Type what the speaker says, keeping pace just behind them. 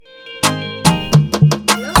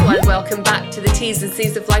welcome back to the T's and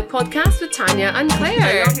C's of Life podcast with Tanya and Claire.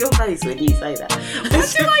 I love your face when you say that.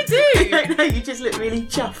 What do I do? I don't know, you just look really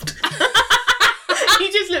chuffed.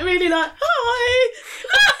 You just look really like, hi.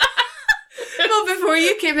 Well, before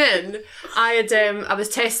you came in, I was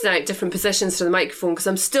testing out different positions for the microphone because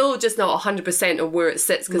I'm still just not 100% on where it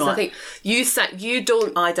sits because I think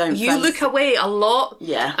I don't. You look away a lot.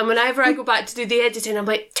 Yeah. And whenever I go back to do the editing, I'm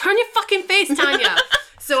like, turn your fucking face, Tanya.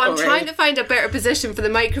 So I'm trying to find a better position for the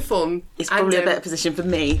microphone. It's probably a better position for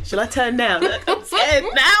me. Shall I turn now? Look, I'm scared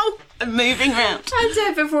now. I'm moving round.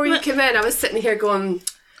 And before you came in, I was sitting here going,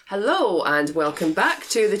 hello and welcome back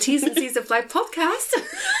to the T's and C's of Life podcast. And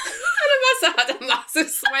I must have had a massive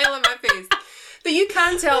smile on my face. But you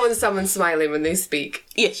can tell when someone's smiling when they speak.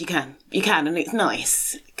 Yes, you can. You can, and it's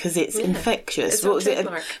nice because it's infectious. It's your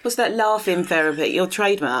trademark. What's that laughing therapy? Your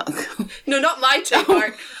trademark? No, not my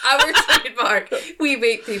trademark. Our trademark. We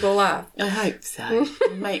make people laugh. I hope so.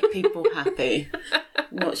 Make people happy.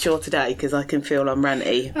 Not sure today because I can feel I'm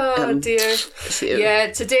ranty. Oh dear.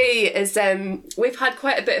 Yeah, today is we've had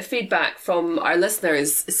quite a bit of feedback from our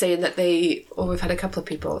listeners saying that we've had a couple of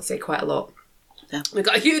people say quite a lot. Yeah. We've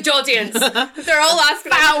got a huge audience. They're all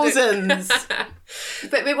asking thousands.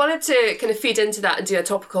 But we wanted to kind of feed into that and do a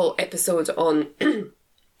topical episode on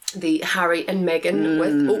the Harry and Meghan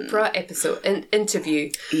with Oprah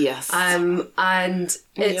interview. Yes. And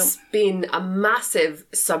it's been a massive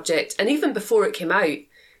subject. And even before it came out,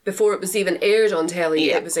 before it was even aired on telly,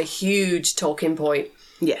 it was a huge talking point.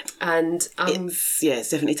 Yeah. And it's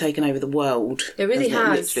definitely taken over the world. It really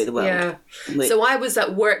has. Literally the world. Yeah. So I was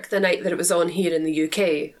at work the night that it was on here in the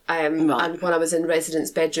UK. And when I was in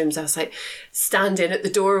residents' bedrooms, I was like standing at the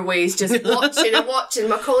doorways just watching and watching.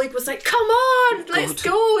 My colleague was like, come on, let's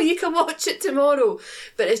go. You can watch it tomorrow.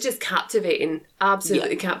 But it's just captivating.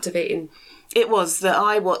 Absolutely captivating. It was that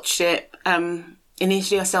I watched it.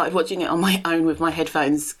 Initially, I started watching it on my own with my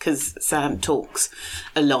headphones because Sam talks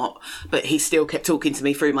a lot, but he still kept talking to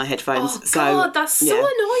me through my headphones. Oh, God, that's so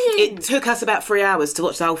annoying. It took us about 3 hours to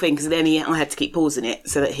watch the whole thing because then I had to keep pausing it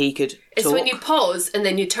so that he could It's talk. when you pause and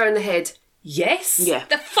then you turn the head, yes? Yeah.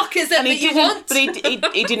 The fuck is it that you want? But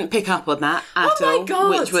he didn't pick up on that at all. Oh, my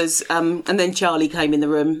God. Which was... and then Charlie came in the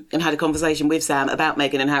room and had a conversation with Sam about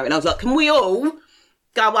Meghan and Harry, and I was like, can we all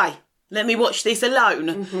go away? Let me watch this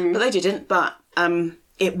alone. Mm-hmm. But they didn't, but...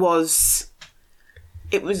 It was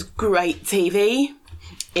great TV.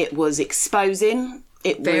 It was exposing.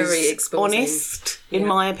 It Very was exposing. Honest, in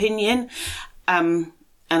my opinion. And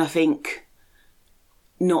I think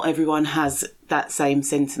not everyone has that same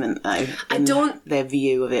sentiment, though. Their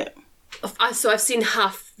view of it. So I've seen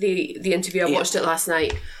half the interview. I watched it last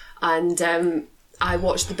night, and I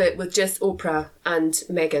watched the bit with just Oprah and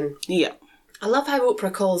Meghan. Yeah. I love how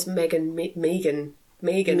Oprah calls Meghan Megan.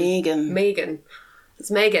 It's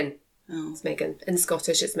Meghan. Oh. It's Meghan. In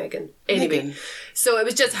Scottish, it's Meghan. Anyway, Meghan. So it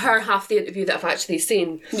was just her half the interview that I've actually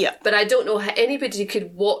seen. Yeah. But I don't know how anybody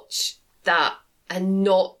could watch that and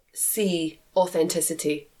not see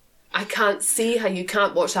authenticity. I can't see how you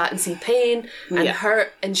can't watch that and see pain and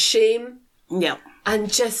hurt and shame. Yeah.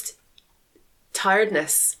 And just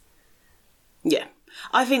tiredness. Yeah.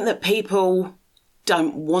 I think that people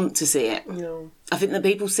don't want to see it. No. I think that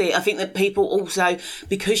people see it. I think that people also,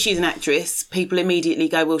 because she's an actress, people immediately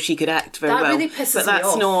go, well, she could act very well. That really pisses me off. But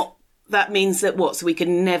that's not... That means that what? So we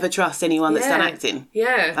can never trust anyone that's done acting?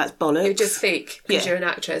 Yeah. That's bollocks. You're just fake because you're an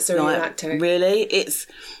actress or you're an actor. Really?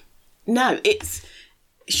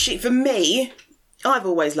 For me, I've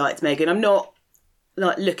always liked Meghan. I'm not...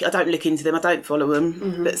 I don't look into them. I don't follow them.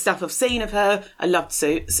 Mm-hmm. But stuff I've seen of her, I loved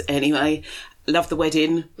Suits anyway. Loved the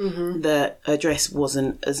wedding. Mm-hmm. Her dress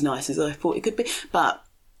wasn't as nice as I thought it could be, but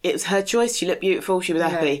it was her choice. She looked beautiful. She was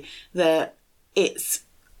happy. It's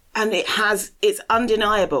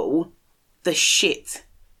undeniable the shit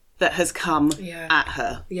that has come at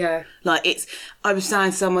her. Yeah, I was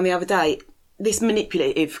saying to someone the other day, this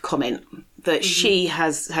manipulative comment that she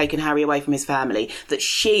has taken Harry away from his family, that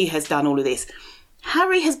she has done all of this.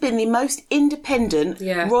 Harry has been the most independent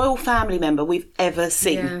royal family member we've ever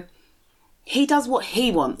seen. Yeah. He does what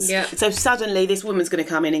he wants. Yeah. So suddenly this woman's going to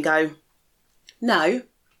come in and go, no,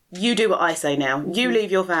 you do what I say now. Mm-hmm. You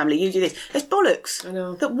leave your family. You do this. It's bollocks. I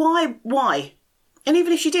know. That why? And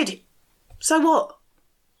even if she did, so what?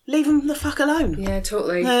 Leave them the fuck alone. Yeah,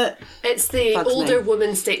 totally. It's the older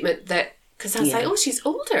woman statement that, because I was like, oh, she's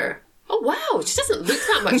older. Oh, wow. She doesn't look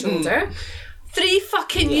that much older. 3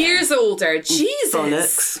 fucking years older. Jesus.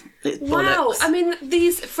 Bollocks. Wow. I mean,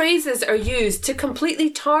 these phrases are used to completely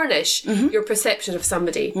tarnish your perception of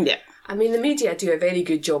somebody. Yeah. I mean, the media do a very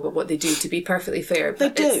good job at what they do, to be perfectly fair.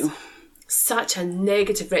 But they do. It's such a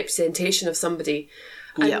negative representation of somebody.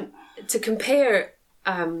 And to compare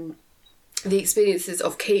the experiences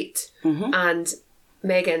of Kate and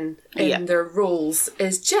Meghan in their roles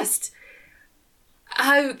is just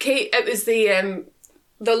how Kate, it was the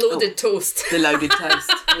loaded toast. The loaded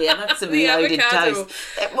toast. Yeah, that's some loaded avocado. toast.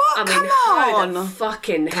 What? Come on.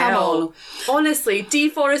 Fucking hell. Honestly,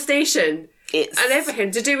 deforestation and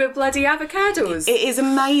everything to do with bloody avocados. It is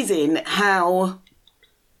amazing how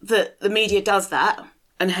the media does that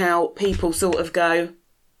and how people sort of go,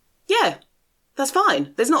 yeah, that's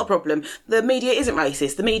fine. There's not a problem. The media isn't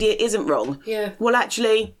racist. The media isn't wrong. Yeah. Well,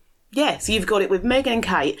 actually, yeah, so you've got it with Meghan and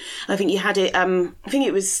Kate. I think you had it, I think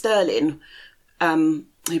it was Sterling, who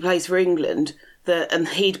plays for England, and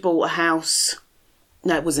he'd bought a house.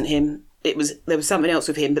 No, it wasn't him. There was something else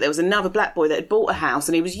with him, but there was another black boy that had bought a house,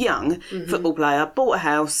 and he was young, football player, bought a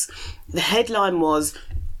house. The headline was,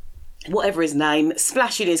 whatever his name,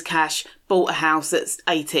 splashing his cash, bought a house at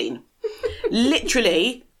 18.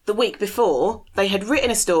 Literally, the week before, they had written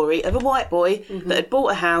a story of a white boy that had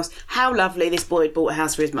bought a house. How lovely this boy had bought a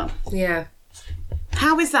house for his mum. Yeah.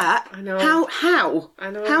 How is that? I know. How? I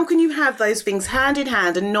know. How can you have those things hand in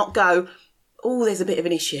hand and not go, oh, there's a bit of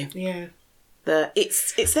an issue? Yeah. But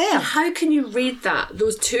it's there. And how can you read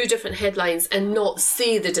those two different headlines and not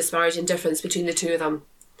see the disparaging difference between the two of them?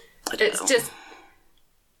 It's just,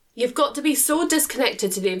 you've got to be so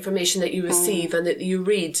disconnected to the information that you receive and that you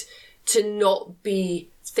read to not be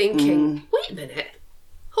thinking, wait a minute,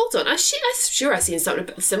 hold on, I'm sure I seen something a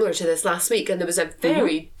bit similar to this last week, and there was a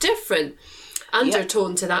very different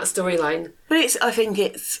undertone to that storyline. But I think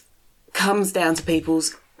it comes down to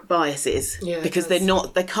people's biases, because they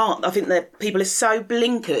can't, I think that people are so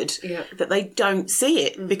blinkered that they don't see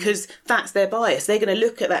it because that's their bias. They're going to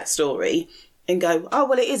look at that story and go, oh,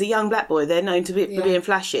 well, it is a young black boy, they're known to be being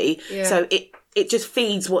flashy, so it just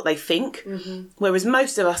feeds what they think, whereas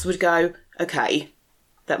most of us would go, okay,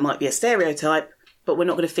 that might be a stereotype, but we're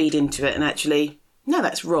not going to feed into it and actually, no,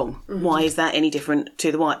 that's wrong. Why is that any different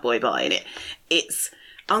to the white boy buying it? It's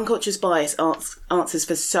unconscious bias answers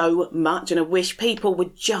for so much, and I wish people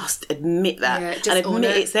would just admit that and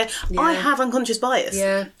admit it's there. I have unconscious bias.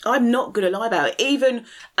 I'm not going to lie about it. Even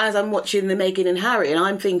as I'm watching the Meghan and Harry, and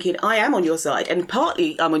I'm thinking, I am on your side, and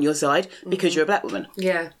partly I'm on your side because you're a black woman.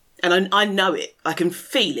 Yeah. And I know it. I can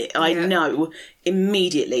feel it. I know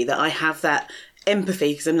immediately that I have that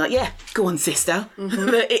empathy because I'm like, yeah, go on, sister.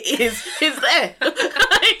 But it's there.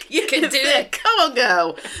 Like, you can do it. Come on,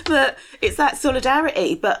 girl. But it's that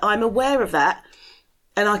solidarity. But I'm aware of that,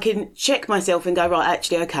 and I can check myself and go, right,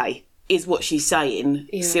 actually, okay, is what she's saying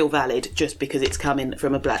still valid just because it's coming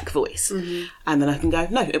from a black voice? And then I can go,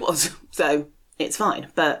 no, it was. So it's fine.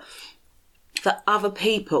 But for other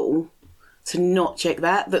people to not check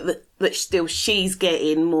that still she's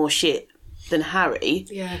getting more shit than Harry.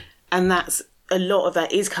 Yeah. And that's a lot of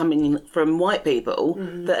that is coming from white people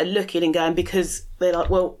that are looking and going, because they're like,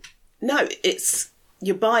 well, no, it's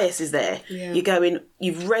your bias is there. Yeah. You're going,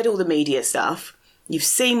 you've read all the media stuff, you've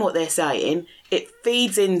seen what they're saying, it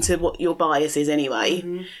feeds into what your bias is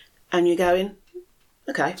anyway, and you're going,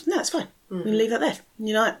 okay, no, it's fine. We can leave that there. And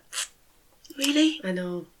you're like, really? I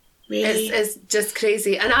know. Really? It's just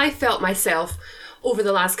crazy. And I felt myself over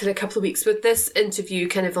the last kind of couple of weeks with this interview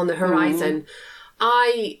kind of on the horizon.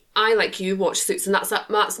 I like you, watch Suits, and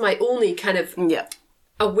that's my only kind of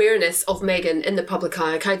awareness of Meghan in the public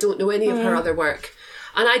eye. Like, I don't know any of her other work.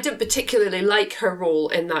 And I didn't particularly like her role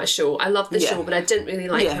in that show. I loved the show, but I didn't really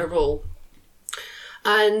like her role.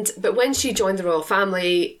 But when she joined the royal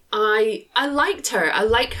family, I liked her. I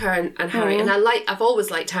like her and Harry, and I've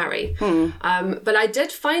always liked Harry. But I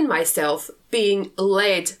did find myself being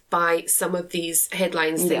led by some of these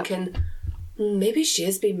headlines, thinking maybe she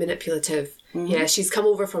is being manipulative. Yeah, she's come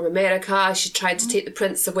over from America. She tried to take the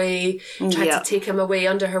prince away, tried to take him away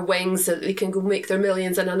under her wings so that they can go make their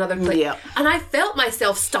millions in another place. And I felt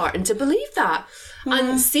myself starting to believe that.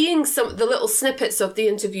 And seeing some of the little snippets of the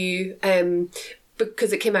interview,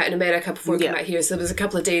 because it came out in America before it came out here, so there was a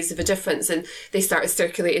couple of days of a difference, and they started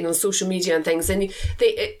circulating on social media and things, and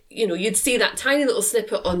you'd see that tiny little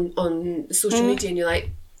snippet on social media, and you're like,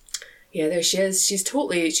 yeah, there she is. She's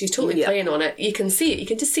totally playing on it. You can see it. You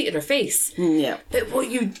can just see it in her face. But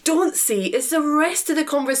what you don't see is the rest of the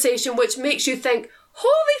conversation, which makes you think,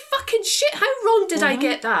 holy fucking shit, how wrong did I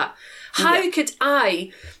get that? How could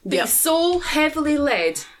I be so heavily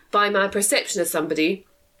led by my perception of somebody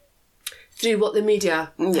through what the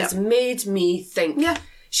media has made me think?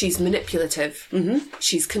 She's manipulative.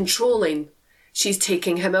 She's controlling. She's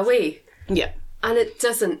taking him away. And it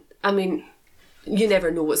doesn't, I mean, you never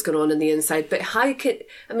know what's going on the inside, but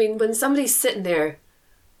when somebody's sitting there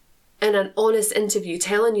in an honest interview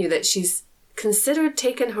telling you that she's considered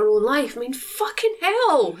taking her own life. I mean, fucking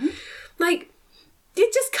hell. Mm-hmm. Like, you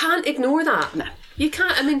just can't ignore that. No. You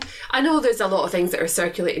can't. I mean, I know there's a lot of things that are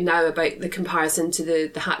circulating now about the comparison to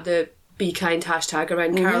the Be Kind hashtag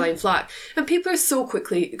around Caroline Flack, and people are so quick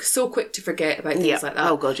to forget about things like that.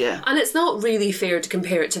 Oh god, yeah. And it's not really fair to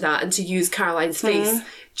compare it to that and to use Caroline's face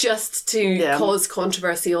just to cause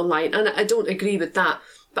controversy online. And I don't agree with that.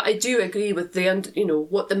 But I do agree with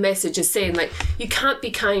what the message is saying. Like, you can't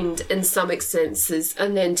be kind in some instances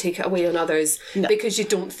and then take it away on others because you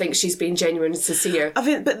don't think she's being genuine and sincere. I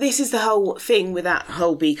think, but this is the whole thing with that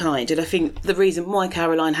whole Be Kind, and I think the reason why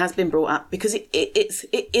Caroline has been brought up, because it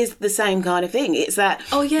is the same kind of thing. It's that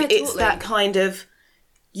it's that kind of,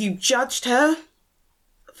 you judged her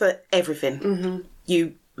for everything. Mm-hmm.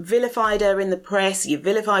 You vilified her in the press, you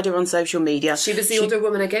vilified her on social media. She was the older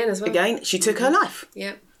woman again as well. Again, she took her life.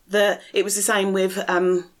 Yeah. It was the same with,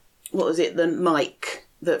 what was it, the Mike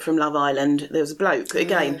that from Love Island. There was a bloke,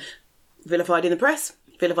 again, vilified in the press,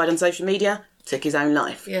 vilified on social media, took his own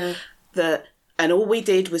life. Yeah. And all we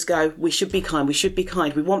did was go, we should be kind, we should be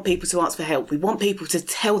kind. We want people to ask for help. We want people to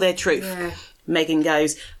tell their truth. Yeah. Megan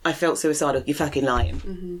goes, I felt suicidal. You're fucking lying.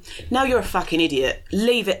 Mm-hmm. No, you're a fucking idiot.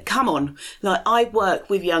 Leave it. Come on. Like, I work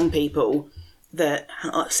with young people that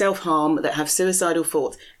self-harm, that have suicidal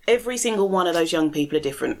thoughts. Every single one of those young people are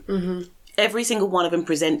different. Mm-hmm. Every single one of them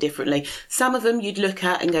present differently. Some of them you'd look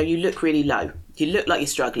at and go, you look really low. You look like you're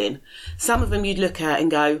struggling. Some of them you'd look at and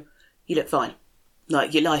go, you look fine.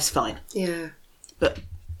 Like, your life's fine. Yeah. But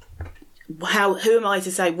who am I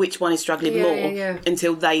to say which one is struggling more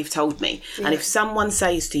until they've told me? Yeah. And if someone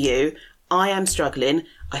says to you, I am struggling,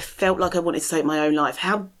 I felt like I wanted to take my own life,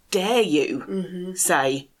 how dare you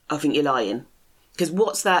say, I think you're lying? Because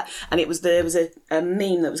what's that? And there was a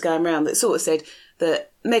meme that was going around that sort of said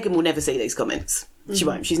that Megan will never see these comments. She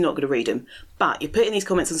won't. She's not going to read them. But you're putting these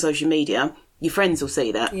comments on social media, your friends will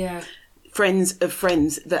see that. Yeah. Friends of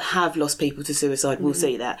friends that have lost people to suicide will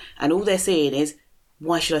see that. And all they're seeing is,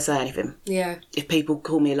 why should I say anything? Yeah. If people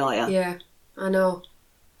call me a liar. Yeah, I know.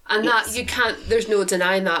 And that, you can't, there's no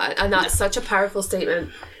denying that. And that's such a powerful statement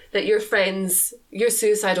that your friends, your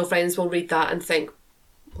suicidal friends will read that and think,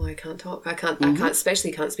 well, I can't talk. I can't,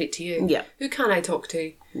 especially can't speak to you. Yeah. Who can I talk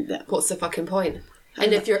to? Yeah. What's the fucking point?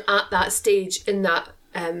 And if you're at that stage in that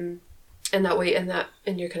way,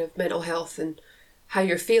 in your kind of mental health and how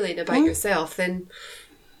you're feeling about yourself, then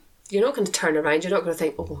you're not going to turn around. You're not going to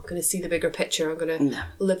think, oh, I'm going to see the bigger picture. I'm going to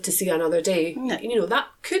live to see another day. No. That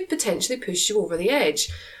could potentially push you over the edge.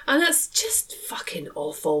 And that's just fucking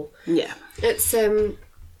awful. Yeah. It's,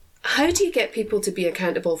 how do you get people to be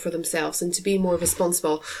accountable for themselves and to be more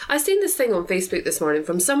responsible? I seen this thing on Facebook this morning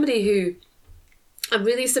from somebody who I'm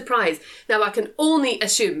really surprised. Now, I can only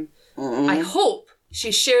assume, I hope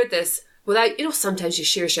she shared this without, sometimes you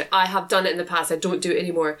share shit. I have done it in the past. I don't do it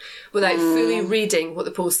anymore without fully reading what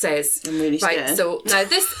the post says. I'm really scared. Right, so now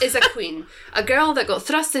this is a queen, a girl that got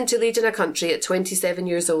thrust into leading a country at 27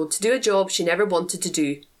 years old to do a job she never wanted to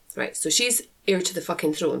do. Right, so she's heir to the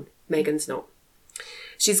fucking throne. Megan's not.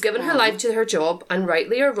 She's given her life to her job and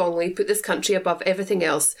rightly or wrongly put this country above everything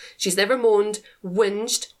else. She's never moaned,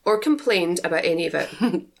 whinged or complained about any of it.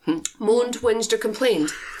 Moaned, whinged or complained.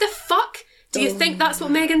 The fuck? Do you think that's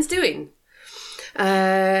what Megan's doing?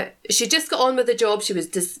 She just got on with the job she was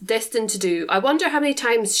destined to do. I wonder how many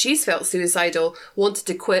times she's felt suicidal, wanted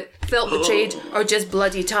to quit, felt betrayed, or just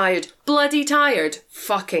bloody tired. Bloody tired.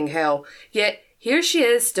 Fucking hell. Yet here she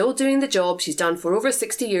is, still doing the job she's done for over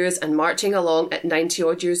 60 years and marching along at 90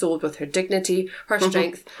 odd years old with her dignity, her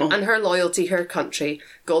strength, and her loyalty to her country.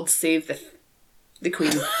 God save the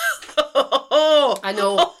Queen. I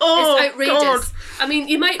know. It's outrageous. God. I mean,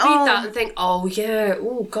 you might read that and think, oh yeah,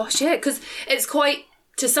 oh gosh, yeah, because it's quite,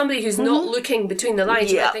 to somebody who's not looking between the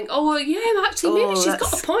lines, you might think, oh well, yeah, actually maybe she's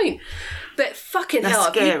got a point. But fucking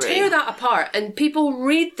hell, if you tear that apart and people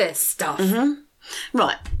read this stuff.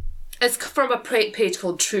 Right. It's from a page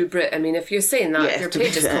called True Brit. I mean, if you're saying that, if your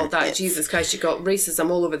page is called that, Jesus Christ, you've got racism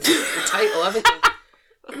all over the title, haven't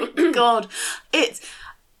you? God, it's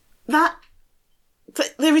that.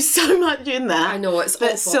 But there is so much in that. I know, it's awful.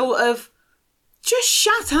 That sort of, just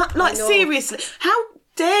shut up. Like, seriously, how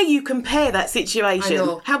dare you compare that situation? I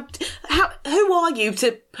know. Who are you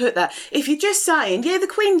to put that? If you're just saying, yeah, the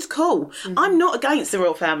Queen's cool. I'm not against the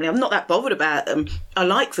royal family. I'm not that bothered about them. I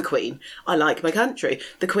like the Queen. I like my country.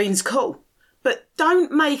 The Queen's cool. But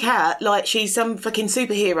don't make out like she's some fucking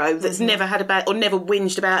superhero that's never had a bad, or never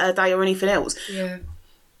whinged about her day or anything else. Yeah.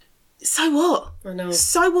 So what? I know.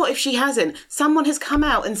 So what if she hasn't? Someone has come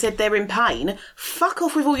out and said they're in pain. Fuck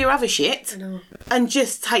off with all your other shit. I know. And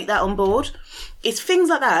just take that on board. It's things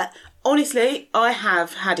like that. honestly, I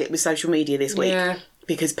have had it with social media this week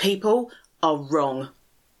because people are wrong.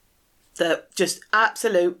 They're just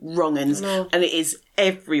absolute wrong-uns, and it is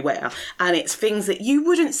everywhere. And it's things that you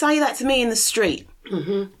wouldn't say that to me in the street.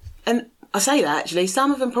 Mm-hmm. And I say that, actually,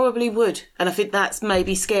 some of them probably would. And I think that's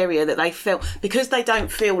maybe scarier, that they feel, because they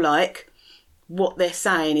don't feel like what they're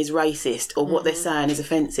saying is racist or what they're saying is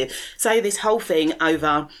offensive. Say this whole thing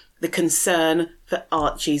over the concern for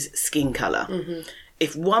Archie's skin colour. Mm-hmm.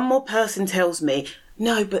 If one more person tells me,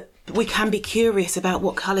 no, but we can be curious about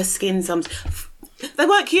what colour skin some... They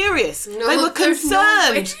weren't curious. No, they were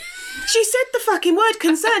concerned. She said the fucking word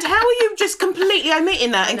concerned. How are you just completely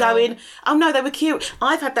omitting that and going, oh no, they were curious?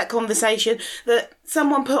 I've had that conversation that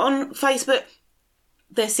someone put on Facebook,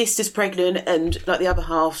 their sister's pregnant and like the other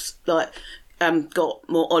half's like got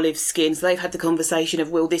more olive skin. So they've had the conversation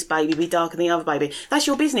of, will this baby be darker than the other baby? That's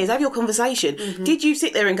your business. Have your conversation. Mm-hmm. Did you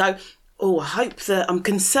sit there and go, oh, I hope that I'm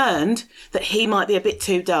concerned that he might be a bit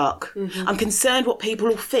too dark. Mm-hmm. I'm concerned what people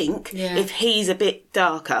will think if he's a bit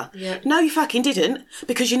darker. Yeah. No, you fucking didn't,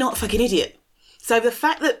 because you're not a fucking idiot. So the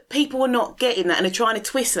fact that people are not getting that and are trying to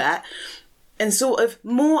twist that and sort of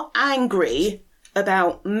more angry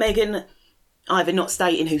about Meghan either not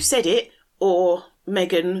stating who said it or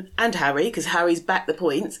Meghan and Harry, because Harry's backed the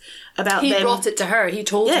points about them. He brought it to her. He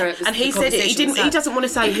told her. It was and he said it. He doesn't want to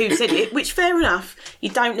say who said it, which fair enough. You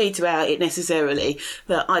don't need to out it necessarily.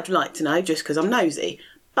 But I'd like to know just because I'm nosy.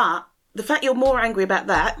 But the fact you're more angry about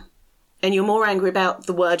that, and you're more angry about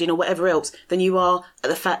the wording or whatever else than you are at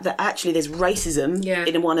the fact that actually there's racism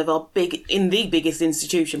in the biggest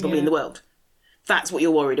institution probably in the world. That's what you're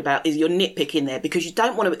worried about, is you're nitpicking there because you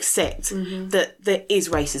don't want to accept that there is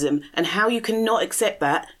racism, and how you cannot accept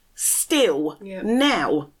that still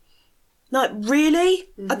now. Like, really?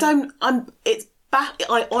 I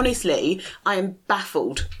am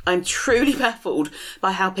baffled. I'm truly baffled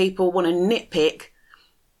by how people want to nitpick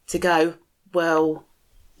to go, well,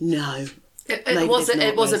 no. It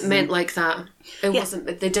wasn't meant like that. It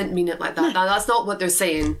wasn't, they didn't mean it like that. No. That's not what they're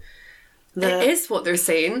saying. It is what they're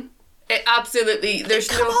saying. It absolutely, there's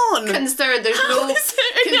concern, there's no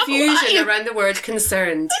confusion around the word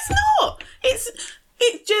concerned. It's not.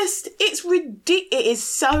 It is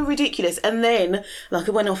so ridiculous. And then, like,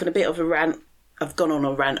 I went off on a bit of a rant. I've gone on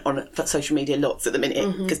a rant on social media lots at the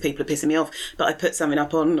minute because people are pissing me off. But I put something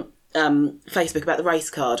up on Facebook about the race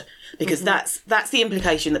card, because that's the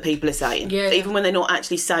implication that people are saying, even when they're not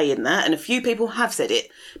actually saying that. And a few people have said it,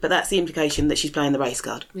 but that's the implication, that she's playing the race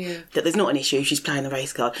card. That there's not an issue, she's playing the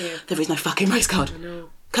race card. There is no fucking race card.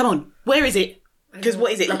 Come on, where is it? Because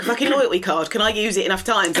what is it, like a fucking loyalty card? Can I use it enough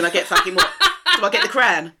times and I get fucking what? Do I get the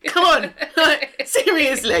crown? Come on, like,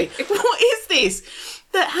 seriously, what is this?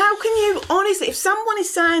 That how can you honestly, if someone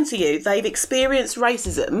is saying to you they've experienced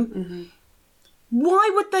racism,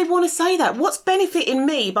 why would they want to say that? What's benefiting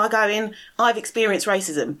me by going, I've experienced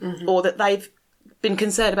racism, or that they've been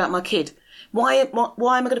concerned about my kid? Why am I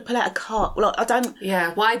going to pull out a card? Well, I don't.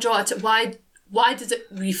 Yeah. Why draw it? Why does it?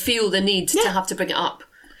 We feel the need to have to bring it up?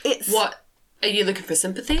 What are you looking for?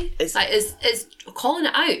 Sympathy? It's calling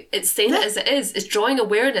it out. It's saying it as it is. It's drawing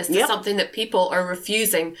awareness to something that people are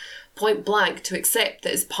refusing point blank to accept,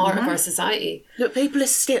 that is part of our society. Look, people are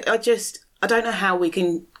still. I don't know how we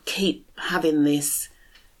can keep having this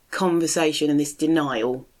conversation and this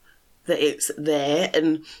denial that it's there,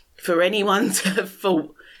 and for anyone to have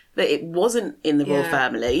thought that it wasn't in the royal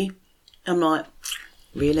family, I'm like,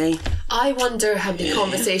 really? I wonder how many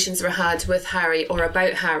conversations were had with Harry or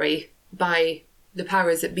about Harry by the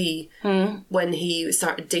powers that be when he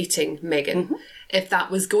started dating Meghan, if that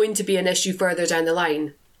was going to be an issue further down the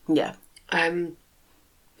line. Yeah.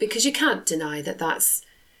 Because you can't deny that that's...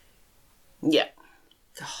 Yeah.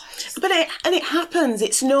 Oh, but it happens.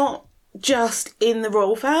 It's not just in the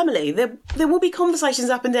royal family. There will be conversations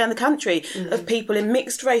up and down the country of people in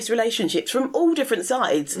mixed race relationships from all different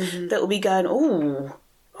sides that will be going, oh,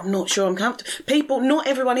 I'm not sure I'm comfortable. Not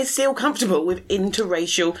everyone is still comfortable with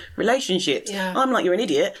interracial relationships. Yeah. I'm like, you're an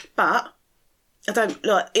idiot, but I don't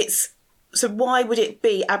like it's. So why would it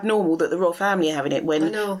be abnormal that the royal family are having it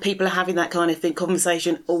when people are having that kind of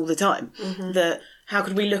conversation all the time? That how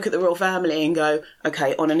could we look at the royal family and go,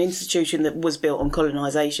 okay, on an institution that was built on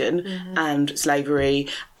colonisation and slavery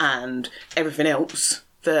and everything else,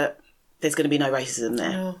 that there's going to be no racism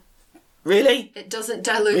there? No. Really? It doesn't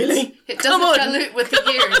dilute. Really? It doesn't dilute with the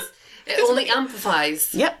years. It only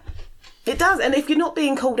amplifies. Yep. It does. And if you're not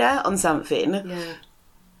being called out on something,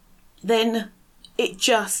 then it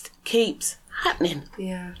just keeps happening.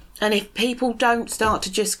 Yeah. And if people don't start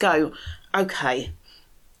to just go, okay,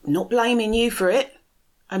 not blaming you for it.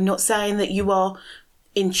 I'm not saying that you are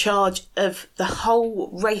in charge of the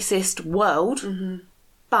whole racist world,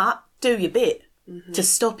 but do your bit to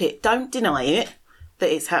stop it. Don't deny it,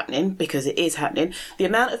 that it's happening, because it is happening. The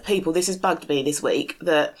amount of people, this has bugged me this week,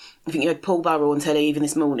 that I think you had Paul Burrell on telly even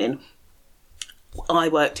this morning. I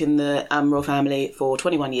worked in the royal family for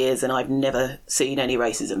 21 years and I've never seen any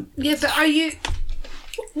racism. Yeah, but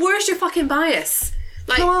where's your fucking bias?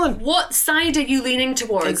 Like, come on. What side are you leaning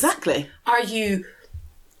towards? Exactly. Are you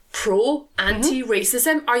pro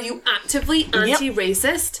anti-racism? Are you actively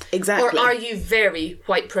anti-racist? Exactly. Or are you very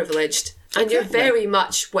white privileged? And you're very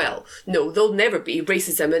much, well, no, there'll never be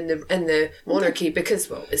racism in the monarchy because,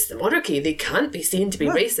 well, it's the monarchy. They can't be seen to be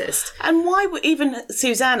racist. And why would even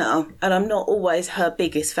Susanna, and I'm not always her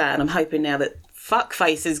biggest fan, I'm hoping now that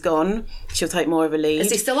Fuckface is gone, she'll take more of a lead.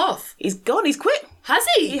 Is he still off? He's gone, he's quit. Has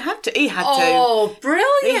he? He had to. Oh, brilliant.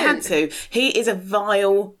 He had to. He is a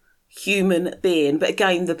vile human being, but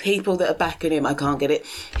again, the people that are backing him, I can't get it.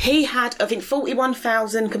 He had, I think,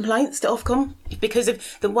 41,000 complaints to Ofcom because of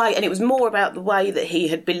the way, and it was more about the way that he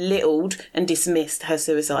had belittled and dismissed her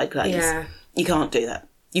suicide claims. Yeah. You can't do that.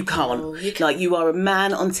 You can't. No, you can't. Like, you are a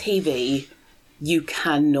man on TV. You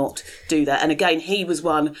cannot do that. And again, he was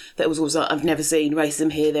one that was always like, I've never seen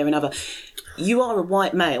racism here, there and other. You are a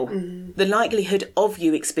white male. The likelihood of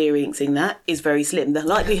you experiencing that is very slim. The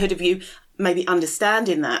likelihood of you maybe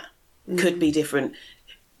understanding that could be different.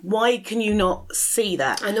 Why can you not see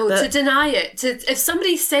that? I know, to deny it. If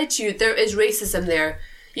somebody said to you there is racism there,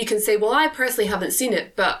 you can say, well, I personally haven't seen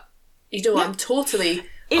it, but, you know, I'm totally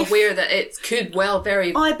aware that it could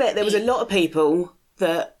I bet there was a lot of people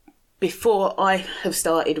that, before I have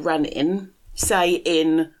started ranting, say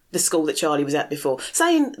in the school that Charlie was at before,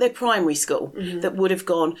 say in their primary school, that would have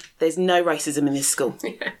gone, there's no racism in this school.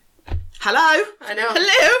 Yeah. Hello? I know.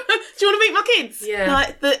 Hello? Do you want to meet my kids? Yeah.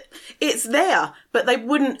 Like, that it's there, but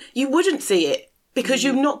you wouldn't see it because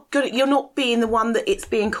you're not being the one that it's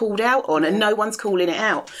being called out on, and no one's calling it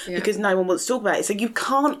out because no one wants to talk about it. So you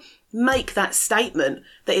can't make that statement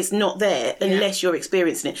that it's not there unless you're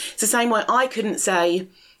experiencing it. It's the same way I couldn't say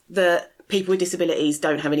that people with disabilities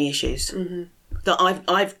don't have any issues. That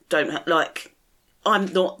I don't like.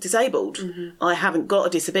 I'm not disabled. I haven't got a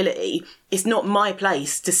disability. It's not my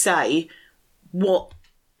place to say what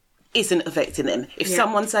isn't affecting them. If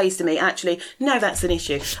someone says to me, actually, no, that's an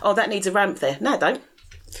issue. Oh, that needs a ramp there. No, don't.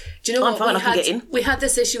 Do you know I'm fine, I can get in. We had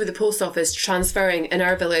this issue with the post office transferring in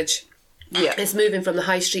our village. Yeah. It's moving from the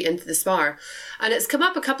high street into the Spar. And it's come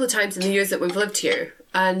up a couple of times in the years that we've lived here.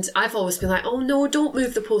 And I've always been like, oh no, don't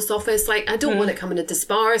move the post office. Like, I don't want it coming into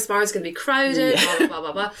Spar. Spar's going to be crowded, blah, blah, blah,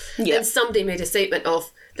 blah, blah. And somebody made a statement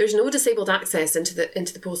of, there's no disabled access into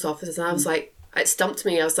the post office. And I was like, it stumped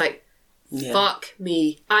me. I was like, fuck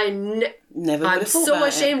me. I'm so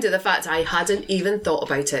ashamed of the fact I hadn't even thought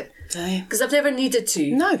about it. Because I've never needed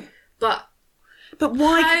to. No. But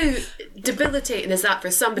why? How debilitating is that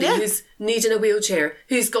for somebody who's needing a wheelchair,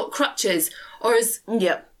 who's got crutches, or has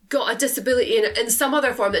got a disability in some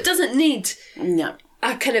other form that doesn't need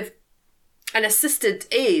a kind of an assisted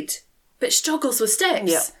aid, but struggles with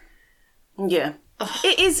steps? Yeah.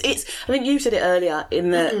 It is. I think you said it earlier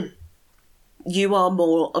in that you are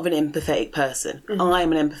more of an empathetic person. I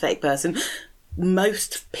am an empathetic person.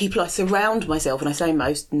 Most people I surround myself, and I say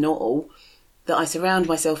most, not all, that I surround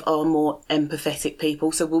myself are more empathetic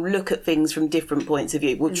people. So we'll look at things from different points of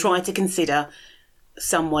view. We'll try to consider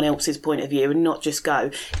someone else's point of view and not just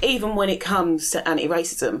go. Even when it comes to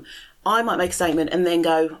anti-racism, I might make a statement and then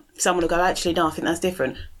someone will go, actually, no, I think that's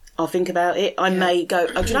different. I'll think about it. I may go,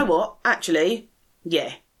 oh, do you know what? Actually,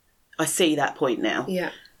 I see that point now.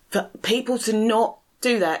 Yeah. For people to not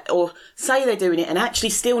do that or say they're doing it and actually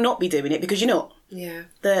still not be doing it because you're not. Yeah.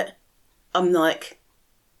 That I'm like,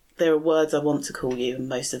 there are words I want to call you and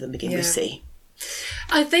most of them begin with C.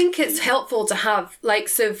 I think it's helpful to have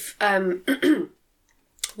likes of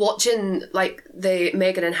watching like the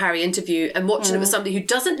Meghan and Harry interview and watching it with somebody who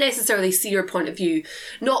doesn't necessarily see your point of view,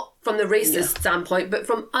 not from the racist standpoint, but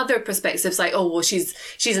from other perspectives like, oh, well, she's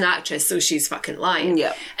an actress, so she's fucking lying.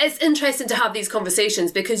 Yeah. It's interesting to have these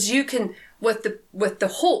conversations because you can, with the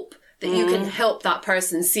hope that you can help that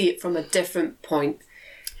person see it from a different point,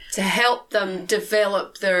 to help them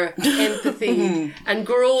develop their empathy and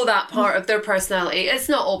grow that part of their personality. It's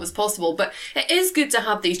not always possible, but it is good to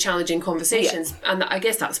have these challenging conversations. Yeah. And I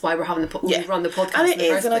guess that's why we're having we run the podcast. And it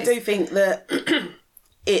is, and I do think that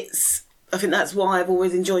I think that's why I've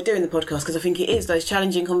always enjoyed doing the podcast, because I think it is those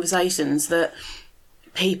challenging conversations that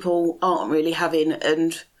people aren't really having,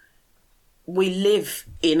 and we live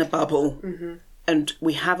in a bubble. And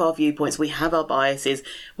we have our viewpoints, we have our biases,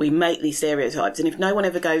 we make these stereotypes. And if no one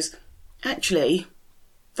ever goes, actually,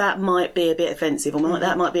 that might be a bit offensive or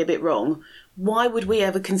that might be a bit wrong, why would we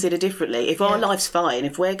ever consider differently? If our life's fine,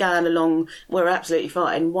 if we're going along, we're absolutely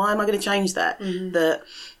fine, why am I going to change that? That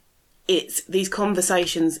these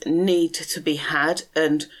conversations need to be had,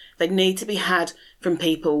 and they need to be had from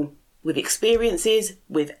people with experiences,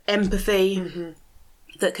 with empathy,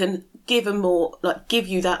 that can give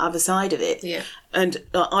you that other side of it. Yeah. And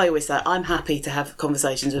I always say, I'm happy to have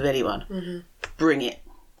conversations with anyone. Bring it.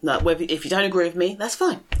 Like, if you don't agree with me, that's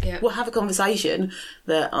fine. Yeah. We'll have a conversation.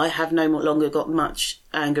 That I have no longer got much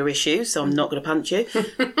anger issues, so I'm not going to punch you.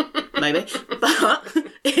 Maybe. But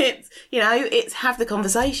it's have the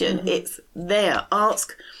conversation. It's there.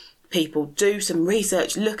 Ask people, do some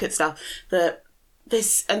research, look at stuff. I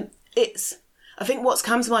think what's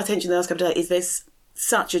come to my attention the last couple of days is there's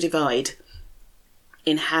such a divide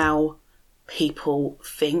in how people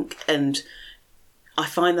think, and I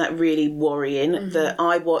find that really worrying. That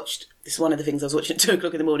I watched, this is one of the things I was watching at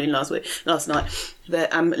 2:00 in the morning last night,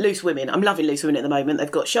 that Loose Women. I'm loving Loose Women at the moment. They've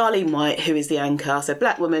got Charlene White, who is the anchor, so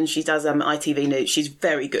black woman. She does ITV News. She's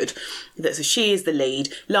very good. So she is the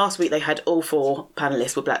lead. Last week they had all 4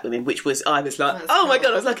 panellists were black women, which was, I was like, that's cool. My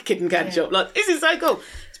God, I was like a kid in candy shop. Like, this is so cool.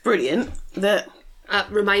 It's brilliant. That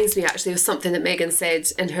reminds me actually of something that Megan said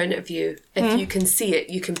in her interview. If you can see it,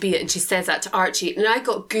 you can be it. And she says that to Archie. And I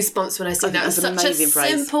got goosebumps when I seen that. It's such a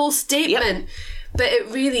simple statement. Yep. But it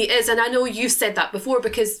really is. And I know you've said that before,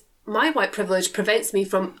 because my white privilege prevents me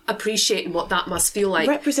from appreciating what that must feel like.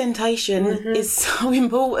 Representation is so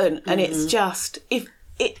important. And it's just,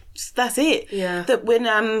 that's it. Yeah. That when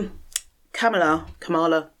Kamala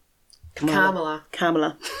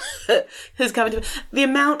has come into the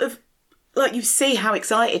amount of, like, you see how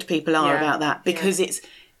excited people are about that, because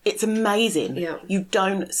it's amazing. Yeah. You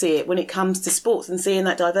don't see it when it comes to sports and seeing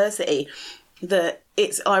that diversity. I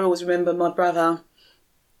always remember my brother,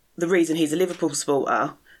 the reason he's a Liverpool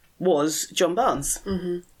supporter was John Barnes.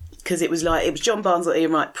 Because it was John Barnes or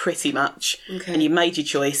Ian Wright pretty much. Okay. And you made your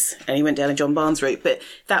choice and you went down a John Barnes route. But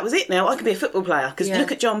that was it. Now I can be a football player, because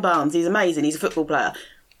look at John Barnes. He's amazing. He's a football player.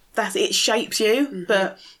 It shapes you.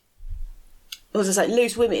 But as I say,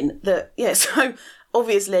 Loose Women, so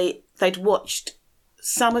obviously they'd watched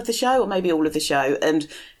some of the show, or maybe all of the show, and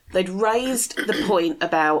they'd raised the point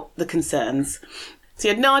about the concerns. So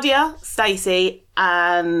you had Nadia, Stacey,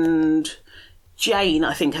 and Jane,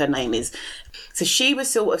 I think her name is. So she was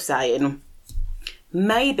sort of saying,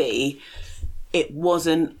 maybe it was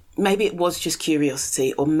just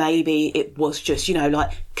curiosity, or maybe it was just,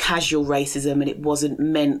 casual racism, and it wasn't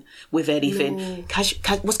meant with anything. No.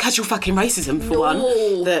 Was casual fucking racism, for one.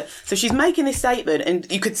 So she's making this statement,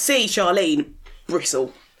 and you could see Charlene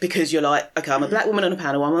bristle, because you're like, okay, I'm a black woman on a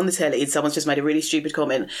panel, I'm on the telly, and someone's just made a really stupid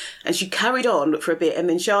comment. And she carried on for a bit, and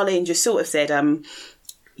then Charlene just sort of said,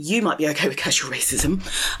 you might be okay with casual racism.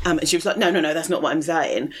 And she was like, no, that's not what I'm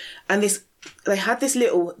saying. And they had this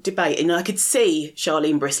little debate, and I could see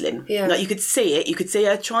Charlene bristling. Yeah. Like, you could see it. You could see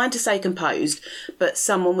her trying to stay composed, but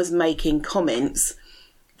someone was making comments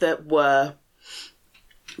that were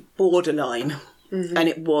borderline.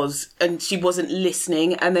 And she wasn't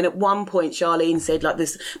listening. And then at one point, Charlene said, like,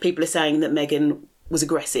 this, people are saying that Megan was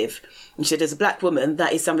aggressive. And she said, as a black woman,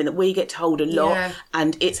 that is something that we get told a lot,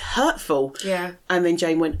 and it's hurtful. Yeah. And then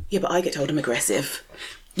Jane went, yeah, but I get told I'm aggressive.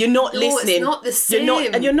 You're not listening. It's not the same.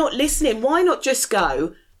 You're not listening. Why not just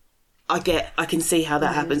go, I can see how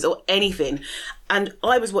that happens, or anything. And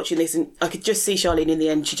I was watching this, and I could just see Charlene in the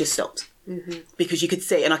end, she just stopped. Because you could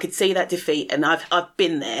see, and I could see that defeat, and I've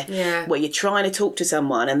been there, where you're trying to talk to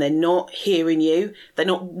someone and they're not hearing you, they're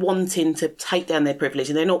not wanting to take down their privilege,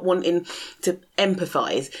 and they're not wanting to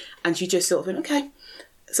empathise, and she just sort of went, okay.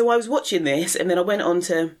 So I was watching this, and then I went on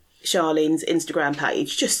to Charlene's Instagram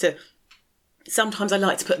page just to, sometimes I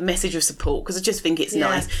like to put a message of support, because I just think it's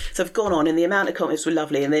nice. So I've gone on, and the amount of comments were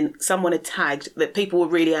lovely, and then someone had tagged that people were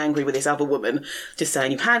really angry with this other woman, just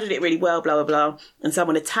saying, you've handled it really well, blah, blah, blah. And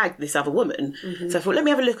someone had tagged this other woman. So I thought, let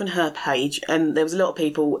me have a look on her page. And there was a lot of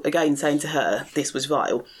people, again, saying to her, this was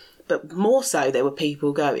vile. But more so, there were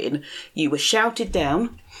people going, you were shouted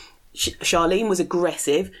down. Charlene was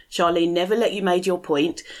aggressive. Charlene never let you make your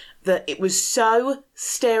point. That it was so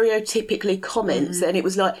stereotypically comments, and it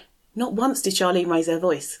was like, not once did Charlene raise her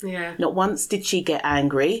voice. Yeah. Not once did she get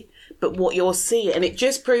angry. But what you're seeing, and it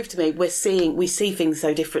just proved to me, we see things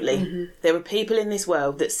so differently. There are people in this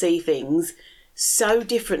world that see things so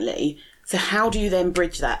differently. So how do you then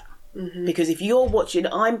bridge that? Because if you're watching,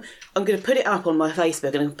 I'm going to put it up on my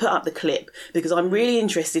Facebook, and I'm going to put up the clip, because I'm really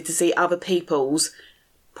interested to see other people's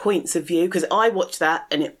points of view. Because I watched that,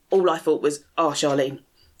 and all I thought was, oh, Charlene.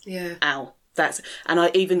 Yeah. Ow. And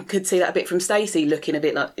I even could see that a bit from Stacey, looking a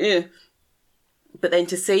bit like, But then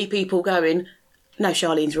to see people going, no,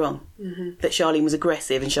 Charlene's wrong. That Charlene was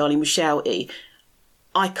aggressive and Charlene was shouty.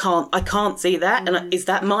 I can't see that. And is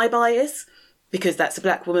that my bias? Because that's a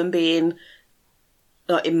black woman being,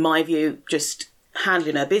 in my view, just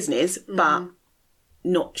handling her business, but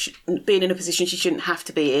not being in a position she shouldn't have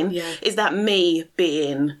to be in. Yeah. Is that me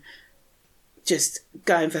being just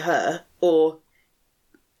going for her? Or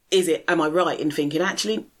am I right in thinking,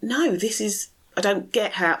 actually, no, this is... I don't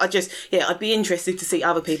get how... I'd be interested to see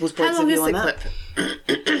other people's points of view on that. How long is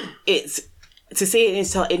the clip? It's... To see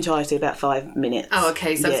it in entirety, about 5 minutes. Oh,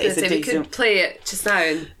 okay. So I was going to say, we could play it just now.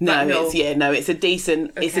 It's a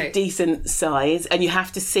decent... Okay. It's a decent size. And you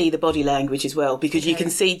have to see the body language as well, because you can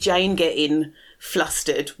see Jane getting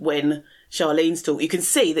flustered when Charlene's talking. You can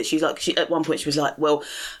see that she's like... at one point she was like, well,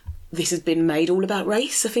 this has been made all about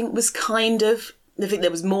race, I think was kind of... I think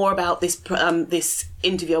there was more about this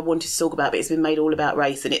interview I wanted to talk about, but it's been made all about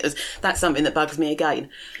race, and that's something that bugs me again.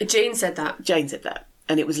 Jane said that.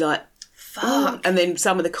 And it was like, fuck. And then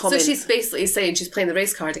some of the comments... So she's basically saying she's playing the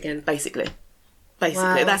race card again. Basically.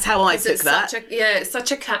 Wow. That's how I took that. It's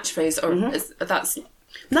such a catchphrase, or that's...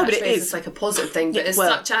 No, but it is. It's like a positive thing, but it's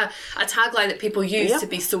such a tagline that people use to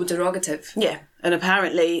be so derogative. Yeah, and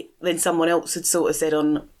apparently then someone else had sort of said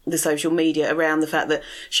on the social media around the fact that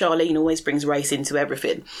Charlene always brings race into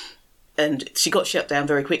everything. And she got shut down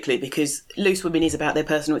very quickly because Loose Women is about their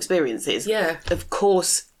personal experiences. Yeah. Of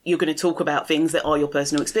course, you're going to talk about things that are your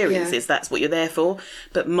personal experiences. Yeah. That's what you're there for.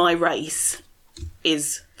 But my race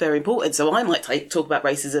is very important. So I might talk about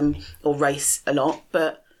racism or race a lot,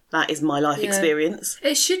 but... that is my life experience.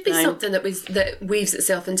 It should be something that weaves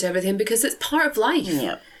itself into everything because it's part of life.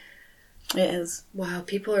 Yeah, it is. Wow,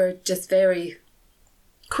 people are just very...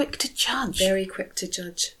 quick to judge. Very quick to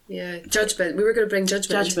judge. Yeah, judgment. We were going to bring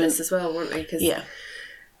judgment into this as well, weren't we? Cause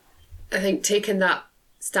I think taking that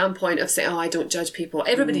standpoint of saying, I don't judge people.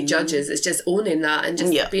 Everybody judges. It's just owning that and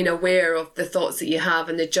just being aware of the thoughts that you have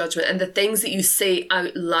and the judgment and the things that you say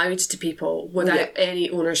out loud to people without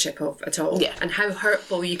any ownership of at all. Yeah. And how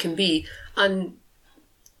hurtful you can be and,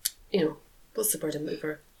 what's the word I'm looking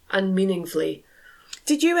for? Unmeaningfully.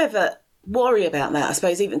 Did you ever worry about that, I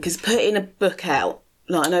suppose, even because putting a book out,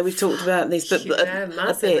 like I know we've talked about this book a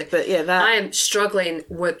bit, but that... I am struggling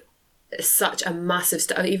with such a massive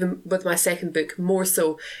stuff, even with my second book, more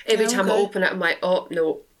so. Every time I open it, I'm like, oh,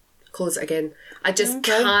 no, close it again. I just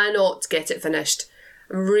cannot get it finished.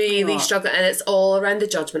 I'm really struggling, and it's all around the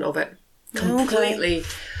judgment of it. Completely.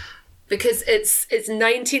 Because it's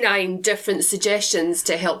 99 different suggestions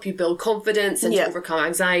to help you build confidence and to overcome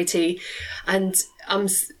anxiety. And I'm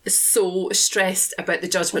so stressed about the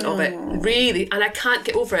judgment of it, really, and I can't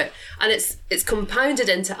get over it. And it's compounded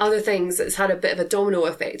into other things. It's had a bit of a domino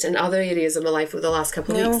effect in other areas of my life over the last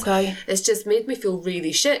couple of weeks. It's just made me feel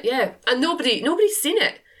really shit, and nobody's seen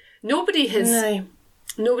it. Nobody has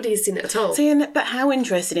seen it at all. See, but how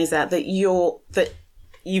interesting is that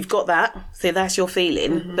you've got that, so that's your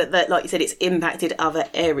feeling, but that, like you said, it's impacted other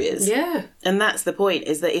areas. Yeah. And that's the point,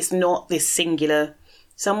 is that it's not this singular...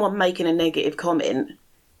 someone making a negative comment,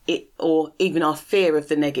 or even our fear of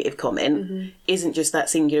the negative comment, isn't just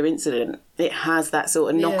that singular incident. It has that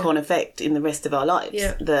sort of knock-on effect in the rest of our lives.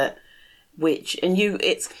 Yeah.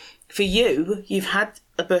 For you, you've had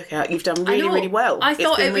a book out, you've done really, really well. I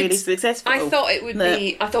thought it's been really successful. I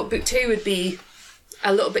thought book 2 would be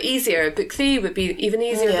a little bit easier. Book 3 would be even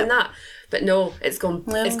easier than that. But no, it's gone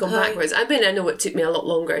backwards. I know it took me a lot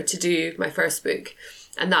longer to do my first book.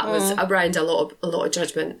 And that was around a lot of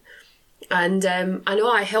judgment. And I know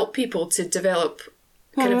I help people to develop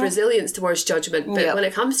kind of resilience towards judgment, but when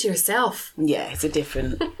it comes to yourself... yeah, it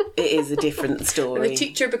is a different story. When the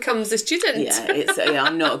teacher becomes the student.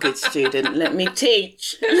 I'm not a good student. Let me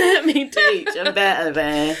teach. I'm better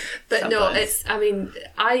there. But sometimes.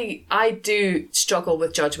 I do struggle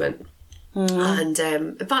with judgment. And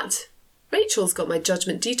in fact... Rachel's got my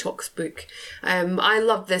Judgment Detox book. I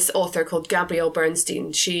love this author called Gabrielle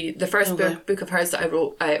Bernstein. The first book of hers that I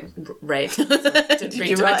read. I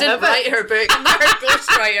didn't write her book. I'm not her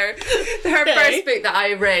ghostwriter. Her first book that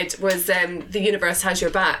I read was The Universe Has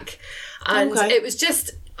Your Back. And it was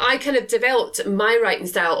just... I kind of developed my writing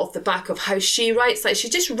style off the back of how she writes. Like, she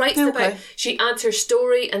just writes about... She adds her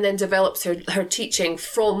story and then develops her teaching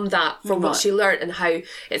from what she learnt and how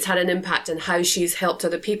it's had an impact and how she's helped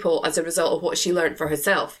other people as a result of what she learnt for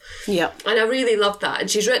herself. Yeah. And I really loved that. And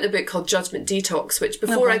she's written a book called Judgment Detox, which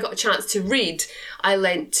before I got a chance to read, I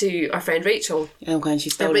lent to our friend Rachel. Okay, and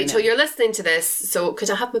she's stolen Rachel, you're listening to this, so could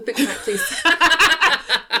I have my book back, please?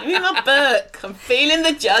 Give me my book. I'm feeling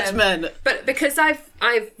the judgment. But because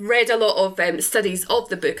I've read a lot of studies of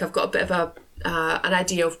the book, I've got a bit of an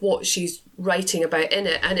idea of what she's writing about in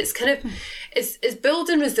it, and it's kind of it's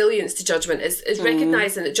building resilience to judgment. It's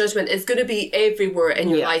recognizing that judgment is going to be everywhere in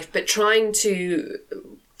your life, but trying to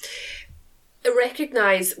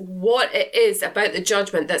recognize what it is about the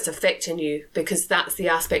judgment that's affecting you, because that's the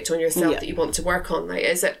aspect on yourself that you want to work on. Like,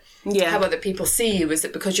 is it how other people see you? Is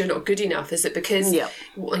it because you're not good enough? Is it because you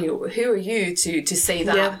know, who are you to say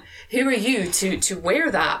that? Who are you to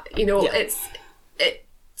wear that? You know, it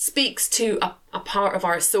speaks to a part of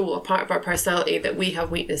our soul, a part of our personality that we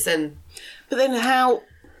have weakness in. But then how,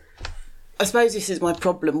 I suppose this is my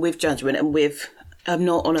problem with judgment and with, I'm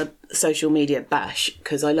not on a social media bash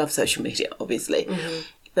because I love social media, obviously,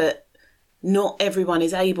 but not everyone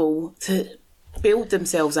is able to build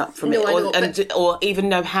themselves up from it or even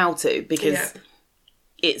know how to, because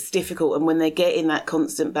it's difficult. And when they get in that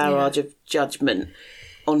constant barrage of judgment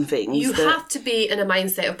on things, you have to be in a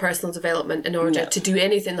mindset of personal development in order to do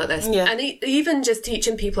anything like this. And even just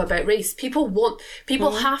teaching people about race, people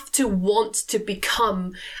have to want to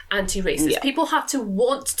become anti-racist. People have to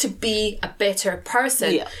want to be a better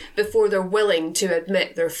person before they're willing to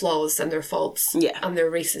admit their flaws and their faults and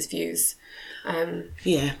their racist views.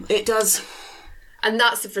 It does. And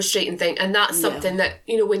that's the frustrating thing. And that's something that,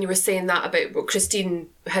 you know, when you were saying that about what Christine,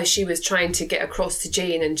 how she was trying to get across to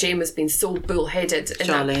Jane, and Jane was being so bullheaded.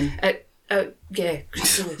 Charlene.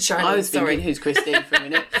 Christine. Charlene, I was thinking, who's Christine for a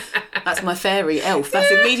minute? That's my fairy elf.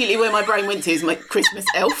 That's immediately where my brain went to, is my Christmas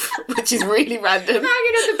elf, which is really random. Hanging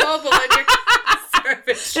at the bubble on your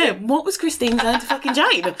service. Yeah, what was Christine saying to fucking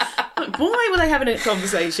Jane? Why were they having a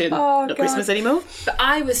conversation? Oh, not God. Christmas anymore. But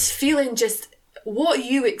I was feeling just what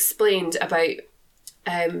you explained about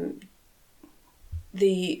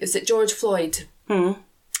is it George Floyd?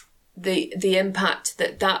 The impact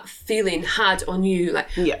that feeling had on you. Like,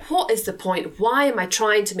 what is the point? Why am I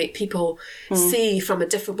trying to make people see from a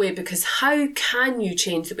different way? Because how can you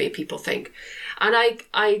change the way people think? And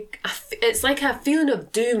I it's like a feeling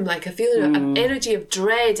of doom, like a feeling of energy of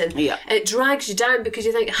dread, and it drags you down, because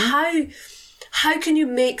you think, how can you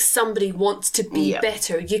make somebody want to be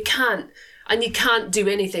better? You can't. And you can't do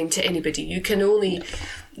anything to anybody. You can only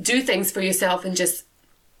do things for yourself and just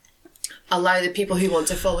allow the people who want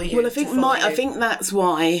to follow you. Well, I think that's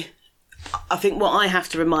why. I think what I have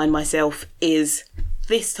to remind myself is,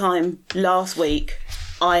 this time last week,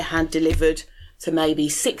 I had delivered to maybe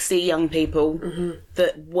 60 young people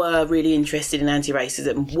that were really interested in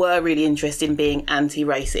anti-racism, were really interested in being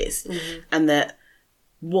anti-racist, and that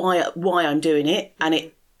why I'm doing it, and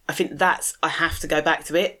it. I think I have to go back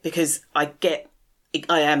to it, because I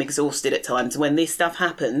am exhausted at times. When this stuff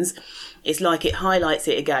happens, it's like it highlights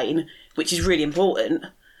it again, which is really important,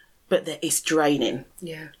 but it's draining.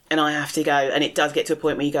 Yeah. And I have to go, and it does get to a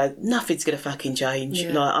point where you go, nothing's going to fucking change.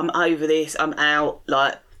 Yeah. Like, I'm over this, I'm out,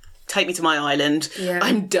 like, take me to my island,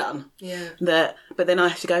 I'm done. Yeah. But then I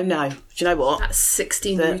have to go, no, do you know what? That's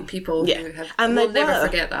 16 rude people who have, and we'll never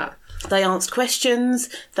forget that. They asked questions,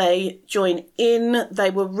 they joined in, they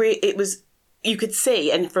were it was, you could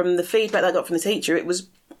see, and from the feedback I got from the teacher, it was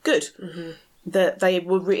good. That they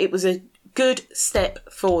were, it was a good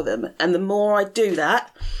step for them. And the more I do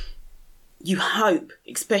that, you hope,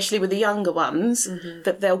 especially with the younger ones,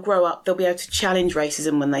 that they'll grow up, they'll be able to challenge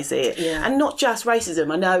racism when they see it. Yeah. And not just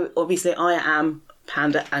racism. I know, obviously, I am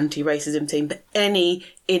Panda anti-racism team, but any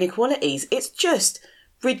inequalities. It's just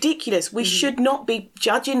ridiculous. We should not be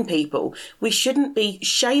judging people. We shouldn't be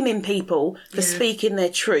shaming people for speaking their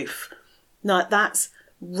truth. No, that's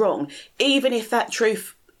wrong. Even if that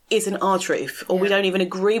truth isn't our truth, or we don't even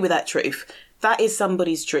agree with that truth, that is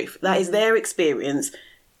somebody's truth. That is their experience.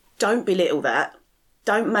 Don't belittle that.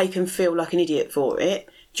 Don't make them feel like an idiot for it.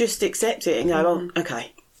 Just accept it and go, oh,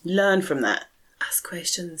 okay, learn from that. Ask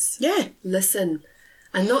questions. Yeah. Listen.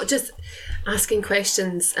 And not just asking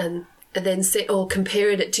questions and then say, oh,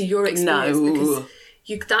 comparing it to your experience. No.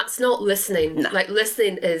 Because that's not listening. No. Like,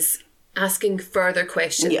 listening is asking further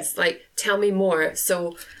questions. Yeah. Like, tell me more.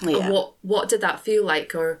 So what did that feel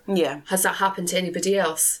like? Or has that happened to anybody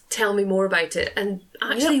else? Tell me more about it. And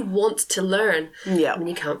actually want to learn. Yeah. I mean,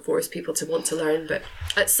 you can't force people to want to learn, but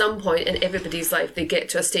at some point in everybody's life, they get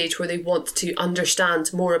to a stage where they want to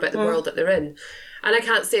understand more about the world that they're in. And I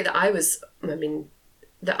can't say that I was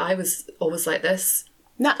always like this.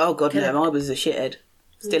 No, oh God, no, I was a shithead.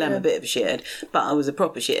 Still am a bit of a shithead, but I was a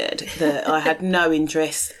proper shithead. That I had no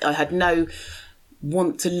interest, I had no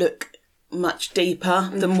want to look much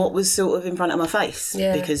deeper than what was sort of in front of my face,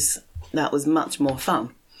 because that was much more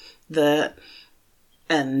fun.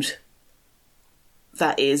 And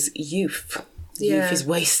that is youth. Youth is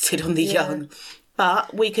wasted on the young.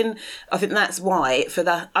 But we can, I think that's why, for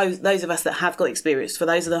those of us that have got experience, for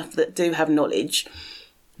those of us that do have knowledge,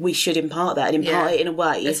 we should impart that and impart it in a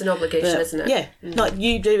way. It's an obligation, isn't it? Yeah. Like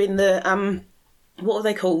you do in the, what are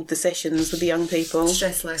they called, the sessions with the young people?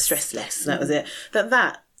 Stressless, that was it.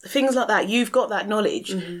 That things like that, you've got that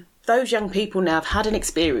knowledge. Those young people now have had an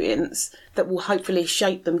experience that will hopefully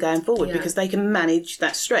shape them going forward because they can manage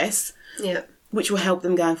that stress, which will help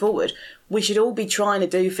them going forward. We should all be trying to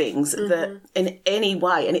do things that in any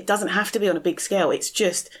way, and it doesn't have to be on a big scale, it's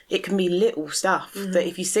just, it can be little stuff that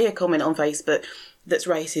if you see a comment on Facebook that's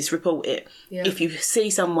racist, report it. If you see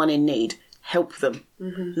someone in need, help them.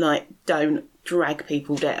 Like, don't drag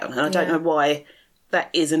people down. And I don't know why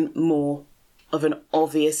that isn't more of an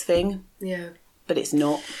obvious thing. But it's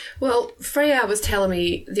not. Well, Freya was telling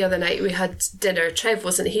me the other night we had dinner. Trev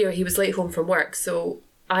wasn't here. He was late home from work. So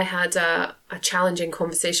I had a challenging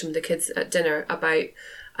conversation with the kids at dinner about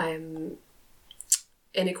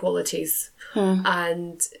inequalities.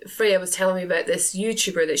 And Freya was telling me about this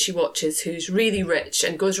YouTuber that she watches who's really rich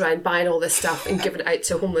and goes around buying all this stuff and giving it out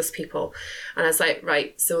to homeless people. And I was like,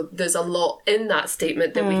 right, so there's a lot in that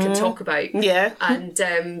statement that we can talk about. And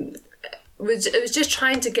it was just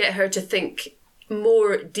trying to get her to think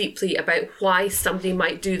more deeply about why somebody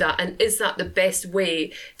might do that, and is that the best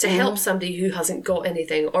way to help somebody who hasn't got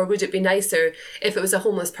anything? Or would it be nicer if it was a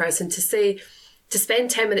homeless person to spend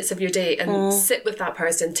 10 minutes of your day and sit with that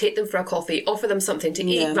person, take them for a coffee, offer them something to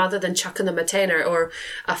eat rather than chucking them a tenner or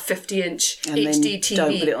a 50-inch HD TV.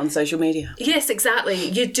 Don't put it on social media. Yes, exactly.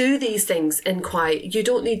 You do these things in quiet. You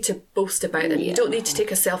don't need to boast about them. You don't need to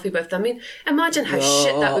take a selfie with them. I mean, imagine how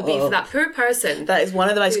shit that would be for that poor person. That is one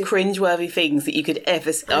of the most cringeworthy things that you could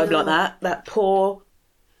ever... I'm like that poor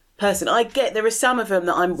person. I get there are some of them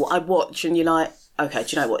that I watch and you're like, okay,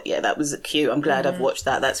 do you know what? Yeah, that was cute. I'm glad I've watched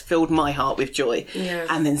that. That's filled my heart with joy.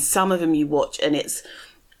 And then some of them you watch and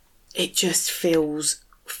it just feels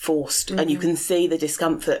forced and you can see the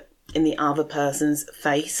discomfort in the other person's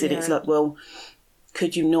face and it's like, well,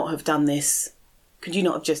 could you not have done this? Could you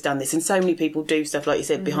not have just done this? And so many people do stuff, like you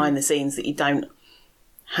said, behind the scenes that you don't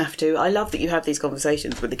have to. I love that you have these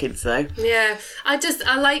conversations with the kids though. Yeah,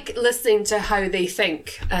 I like listening to how they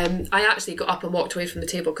think. I actually got up and walked away from the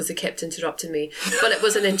table because they kept interrupting me, but it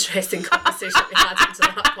was an interesting conversation we had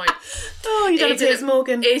until that point. Oh, you done a Piers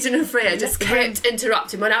Morgan. Aidan and Freya just kept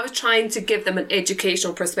interrupting when I was trying to give them an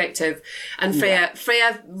educational perspective, and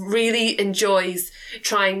Freya really enjoys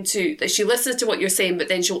trying to, she listens to what you're saying, but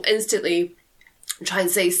then she'll instantly try and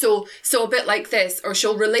say so a bit like this, or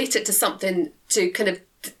she'll relate it to something to kind of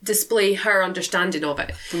display her understanding of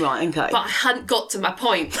it. Right, okay. But I hadn't got to my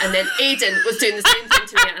point, and then Aidan was doing the same thing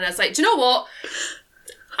to me, and I was like, do you know what?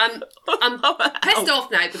 I'm pissed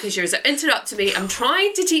off now because you're interrupting me. I'm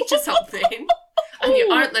trying to teach you something, and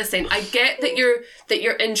you aren't listening. I get that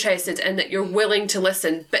you're interested and that you're willing to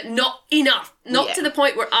listen, but not enough. Not to the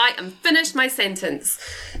point where I am finished my sentence.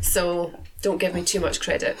 So don't give me too much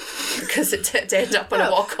credit because it did end up on a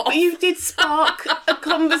walk off. But you did spark a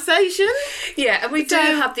conversation. Yeah, and we do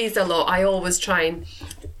have these a lot. I always try and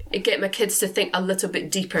get my kids to think a little bit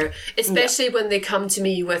deeper, especially when they come to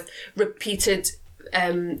me with repeated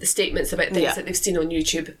statements about things that they've seen on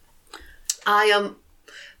YouTube. I am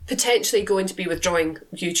potentially going to be withdrawing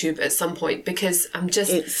YouTube at some point because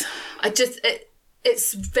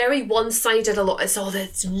it's very one-sided a lot. It's all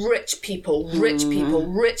this rich people.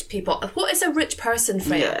 What is a rich person,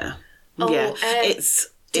 Freya?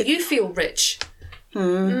 Do you feel rich?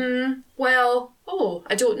 Well,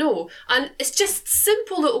 I don't know. And it's just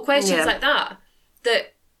simple little questions like that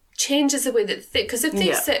changes the way that because if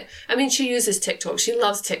they sit, I mean, she uses TikTok. She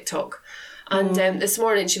loves TikTok, and this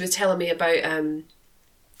morning she was telling me about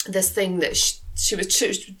this thing that she was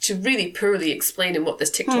really poorly explaining what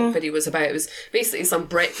this TikTok video was about. It was basically some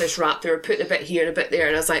breakfast wrap. They were putting a bit here and a bit there,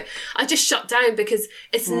 and I was like, I just shut down because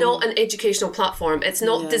it's not an educational platform. It's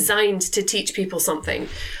not designed to teach people something,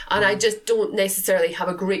 and I just don't necessarily have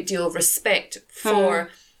a great deal of respect for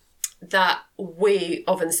that way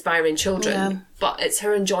of inspiring children. But it's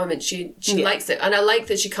her enjoyment. She likes it, and I like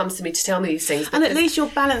that she comes to me to tell me these things. And at least you're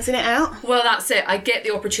balancing it out. Well, that's it. I get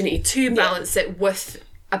the opportunity to balance it with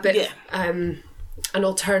a bit an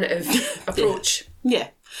alternative approach.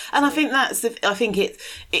 And I think I think it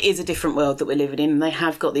is a different world that we're living in. They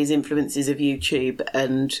have got these influences of YouTube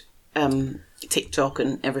and TikTok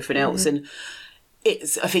and everything else, and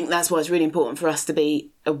I think that's why it's really important for us to be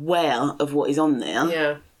aware of what is on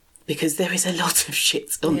there. Because there is a lot of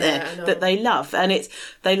shit on there that they love, and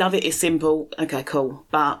they love it. It's simple, okay, cool,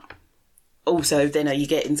 but also then are you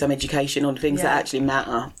getting some education on things that actually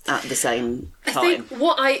matter at the same time.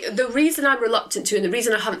 I think the reason I'm reluctant to, and the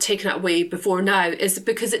reason I haven't taken it away before now, is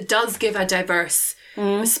because it does give a diverse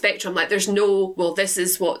spectrum. Like, there's no, well, this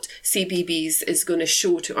is what CBeebies is going to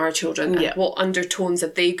show to our children, and what undertones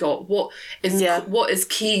have they got, what is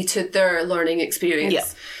key to their learning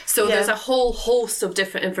experience. So there's a whole host of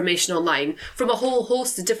different information online from a whole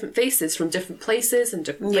host of different faces from different places and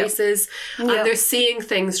different races, and they're seeing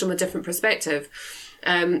things from a different perspective.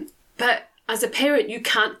 But as a parent, you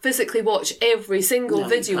can't physically watch every single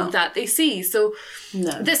video that they see. So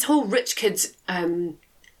this whole rich kids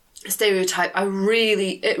stereotype,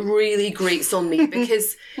 it really grates on me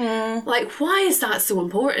because like, why is that so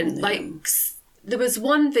important? Like, there was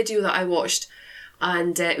one video that I watched,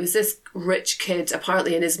 and it was this rich kid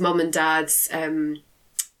apparently in his mum and dad's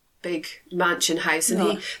big mansion house,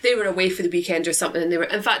 and they were away for the weekend or something, and they were,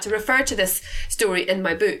 in fact, I refer to this story in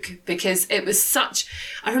my book because it was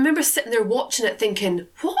I remember sitting there watching it thinking,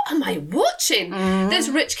 what am I watching? This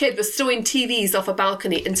rich kid was throwing TVs off a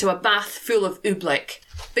balcony into a bath full of oobleck.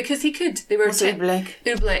 Because he could. They were oobleck?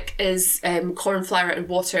 Oobleck is corn flour and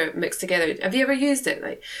water mixed together. Have you ever used it?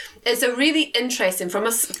 Like, it's a really interesting from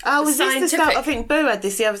a was this the stuff? I think Boo had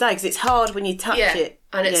this the other day because it's hard when you touch it.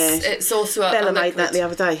 And it's also Bella made that the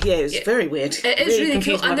other day. Yeah, it was very weird. It is really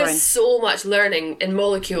cool, and there's so much learning in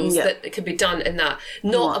molecules that could be done in that.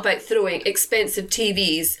 Not about throwing expensive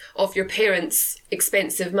TVs off your parents'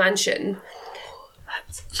 expensive mansion.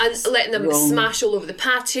 And letting them smash all over the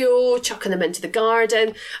patio, chucking them into the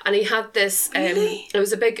garden. And he had this, it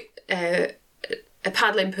was a big a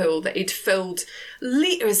paddling pool that he'd filled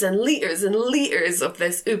litres and litres and litres of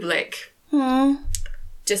this oobleck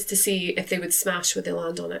just to see if they would smash when they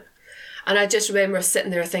land on it. And I just remember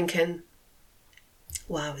sitting there thinking,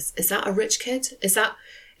 wow, is that a rich kid?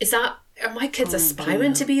 Are my kids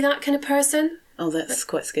aspiring to be that kind of person? Oh, that's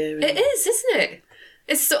quite scary. It is, isn't it?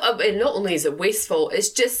 It's so, not only is it wasteful, it's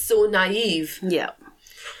just so naive. Yeah.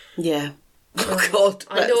 Oh God.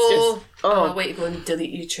 I know. I'll wait to go and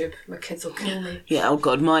delete YouTube. My kids will kill me. Yeah, oh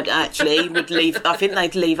God, mine actually would leave. I think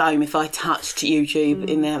they'd leave home if I touched YouTube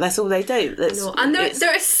in there. That's all they do. And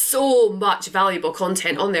there is so much valuable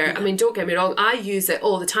content on there. I mean, don't get me wrong, I use it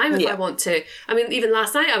all the time if I want to. I mean, even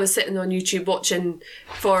last night I was sitting on YouTube watching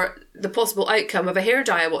for the possible outcome of a hair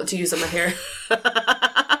dye I wanted to use on my hair.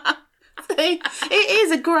 It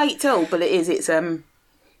is a great tool, but it's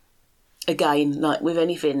again, like with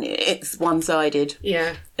anything, it's one-sided.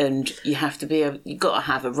 Yeah. And you have to you've got to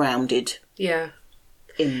have a rounded. Yeah.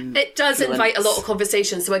 It does invite a lot of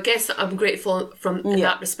conversation, so I guess I'm grateful in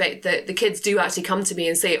that respect that the kids do actually come to me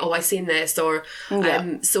and say, oh, I've seen this, or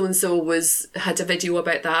so-and-so had a video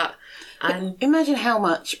about that. And imagine how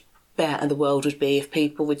much better the world would be if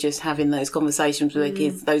people were just having those conversations with their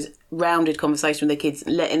kids, those rounded conversations with their kids,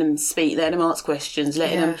 letting them speak, letting them ask questions,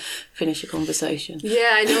 letting them finish a conversation.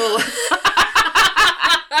 Yeah, I know.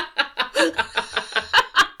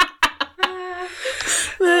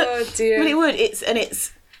 Oh dear. But it would.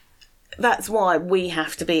 That's why we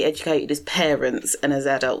have to be educated as parents and as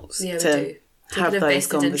adults to have those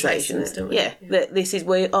conversations.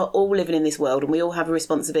 We are all living in this world, and we all have a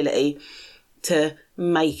responsibility to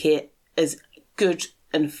make it as good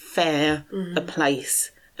and fair a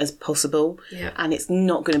place as possible. Yeah. And it's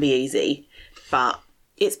not going to be easy, but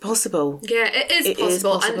it's possible. Yeah, it is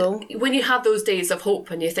possible. And when you have those days of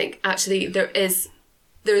hope and you think, actually, there's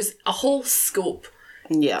a whole scope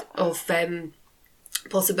of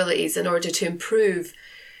possibilities in order to improve.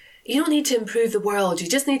 You don't need to improve the world. You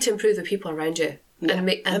just need to improve the people around you. Yeah.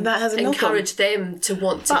 And that has a encourage them to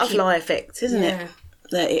want to butterfly effect, isn't it?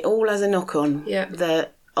 That it all has a knock-on. Yeah.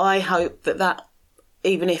 That I hope that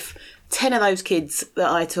even if 10 of those kids that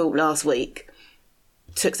I taught last week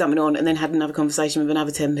took something on and then had another conversation with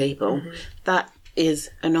another 10 people, that is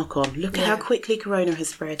a knock-on. Look at how quickly Corona has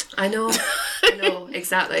spread. I know,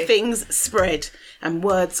 exactly. Things spread and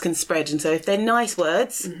words can spread. And so if they're nice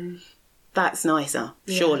words, that's nicer.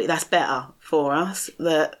 Surely that's better for us.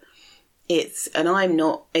 And I'm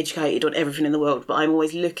not educated on everything in the world, but I'm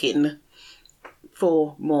always looking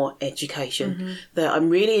for more education that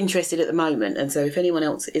I'm really interested at the moment. And so if anyone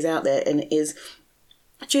else is out there and is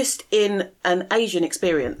just in an Asian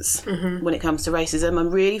experience when it comes to racism, I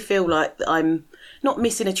really feel like I'm not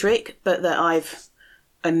missing a trick, but that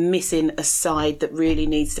I'm missing a side that really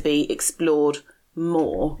needs to be explored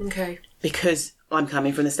more. Okay. Because I'm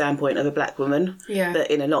coming from the standpoint of a black woman. Yeah.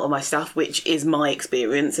 That in a lot of my stuff, which is my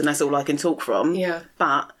experience, and that's all I can talk from. Yeah.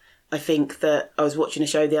 But I think that I was watching a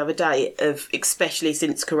show the other day of, especially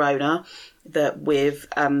since Corona, that with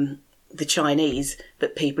the Chinese,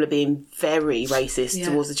 but people are being very racist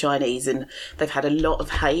towards the Chinese, and they've had a lot of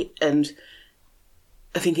hate, and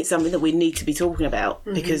I think it's something that we need to be talking about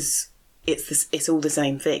because it's all the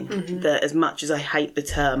same thing. That as much as I hate the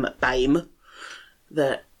term BAME,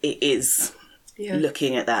 that it is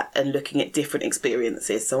looking at that and looking at different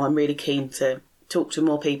experiences. So I'm really keen to talk to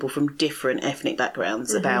more people from different ethnic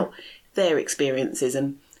backgrounds about their experiences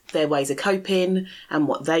and their ways of coping and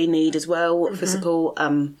what they need as well for support.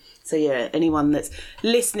 So yeah, anyone that's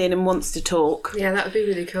listening and wants to talk, that would be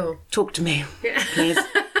really cool. Talk to me, please.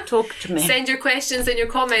 Talk to me. Send your questions and your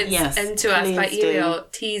comments into us by email,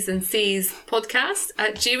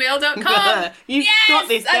 tsandcs@gmail.com. You've got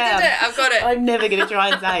this down. I did it. I've got it. I'm never going to try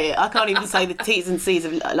and say it. I can't even say the T's and C's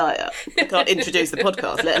of I can't introduce the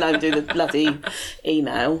podcast, let alone do the bloody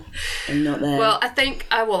email. I'm not there. Well, I think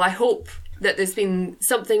I hope that there's been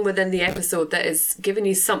something within the episode that has given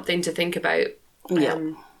you something to think about.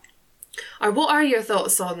 Or what are your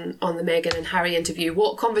thoughts on the Meghan and Harry interview?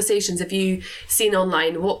 What conversations have you seen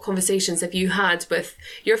online? What conversations have you had with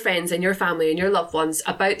your friends and your family and your loved ones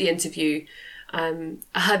about the interview?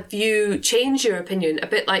 Have you changed your opinion? A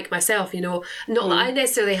bit like myself, not that I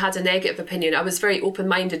necessarily had a negative opinion. I was very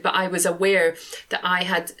open-minded, but I was aware that I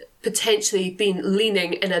had potentially been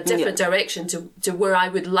leaning in a different direction to where I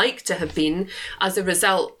would like to have been as a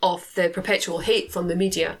result of the perpetual hate from the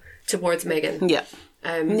media towards Meghan.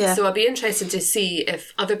 So I'd be interested to see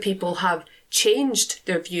if other people have changed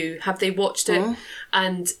their view. Have they watched it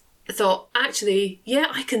and thought, actually,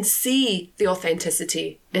 I can see the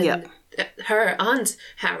authenticity in her and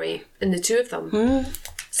Harry, in the two of them.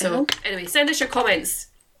 So anyway, send us your comments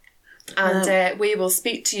and we will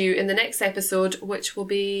speak to you in the next episode, which will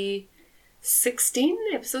be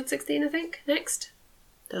episode 16, I think, next.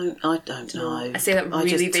 I don't know. I say that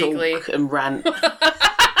really vaguely. Talk and rant.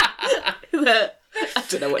 I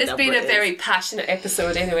don't know what it's been a very passionate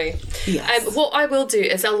episode anyway. Yes. What I will do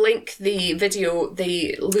is I'll link the video,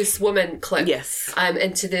 the Loose Woman clip,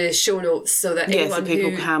 into the show notes so that anyone so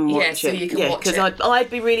people can watch it. So you can watch it. Because I'd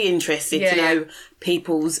be really interested to know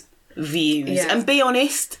people's views and be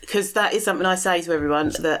honest, because that is something I say to everyone,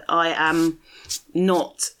 that I am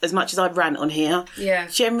not, as much as I rant on here,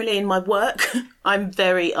 generally in my work I'm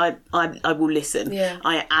very I will listen.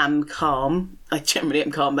 I am calm. I generally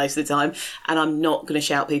am calm most of the time, and I'm not going to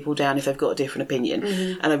shout people down if they've got a different opinion.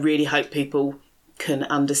 And I really hope people can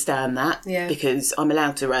understand that, because I'm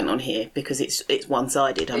allowed to rant on here because it's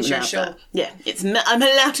one-sided. I'm allowed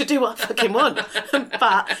to do what I fucking want.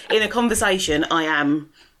 But in a conversation, I'm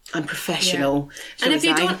professional. And if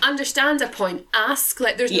you don't understand a point, ask.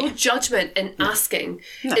 Like, there's no judgment in asking.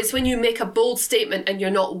 It's when you make a bold statement and you're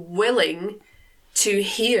not willing to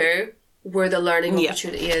hear where the learning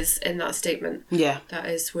opportunity is in that statement. That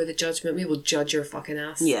is where the judgment. We will judge your fucking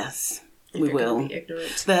ass. Yes, we will. Be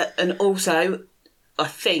ignorant. And also, I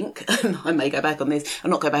think, I may go back on this.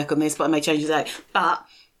 I'll not go back on this, but I may change the date. But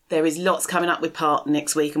there is lots coming up with PART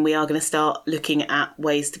next week, and we are going to start looking at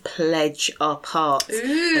ways to pledge our PART. I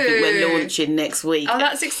think we're launching next week. Oh,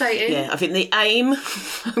 that's exciting. I think the aim,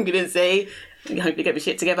 I'm going to see, hopefully get my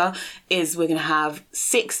shit together, is we're going to have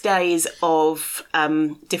 6 days of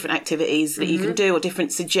different activities that you can do, or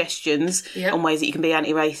different suggestions on ways that you can be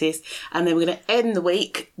anti-racist. And then we're going to end the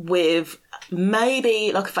week with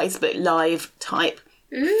maybe like a Facebook Live type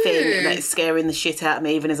thing that's scaring the shit out of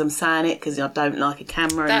me, even as I'm saying it, because I don't like a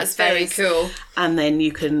camera. That's very cool. And then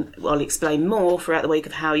I'll explain more throughout the week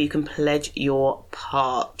of how you can pledge your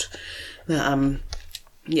PART.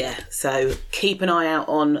 So keep an eye out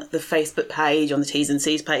on the Facebook page, on the T's and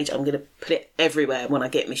C's page. I'm going to put it everywhere when I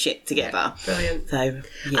get my shit together. Brilliant. So, and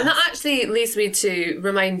that actually leads me to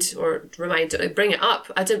bring it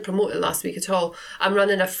up. I didn't promote it last week at all. I'm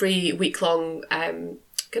running a free week-long kind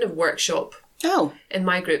of workshop in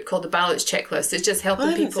my group called the Balance Checklist. It's just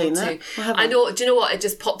helping people to... I know, do you know what? It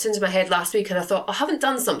just popped into my head last week and I thought, I haven't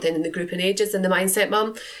done something in the group in ages, in the Mindset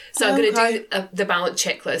Mum. So I'm going to do the Balance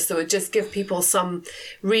Checklist. So it just give people some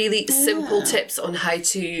really simple tips on how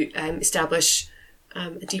to establish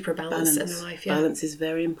a deeper balance in their life. Balance is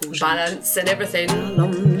very important. Balance and everything.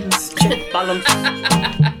 Balance.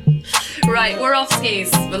 Right, we're off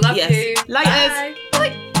skis. We love you. Laters. Bye.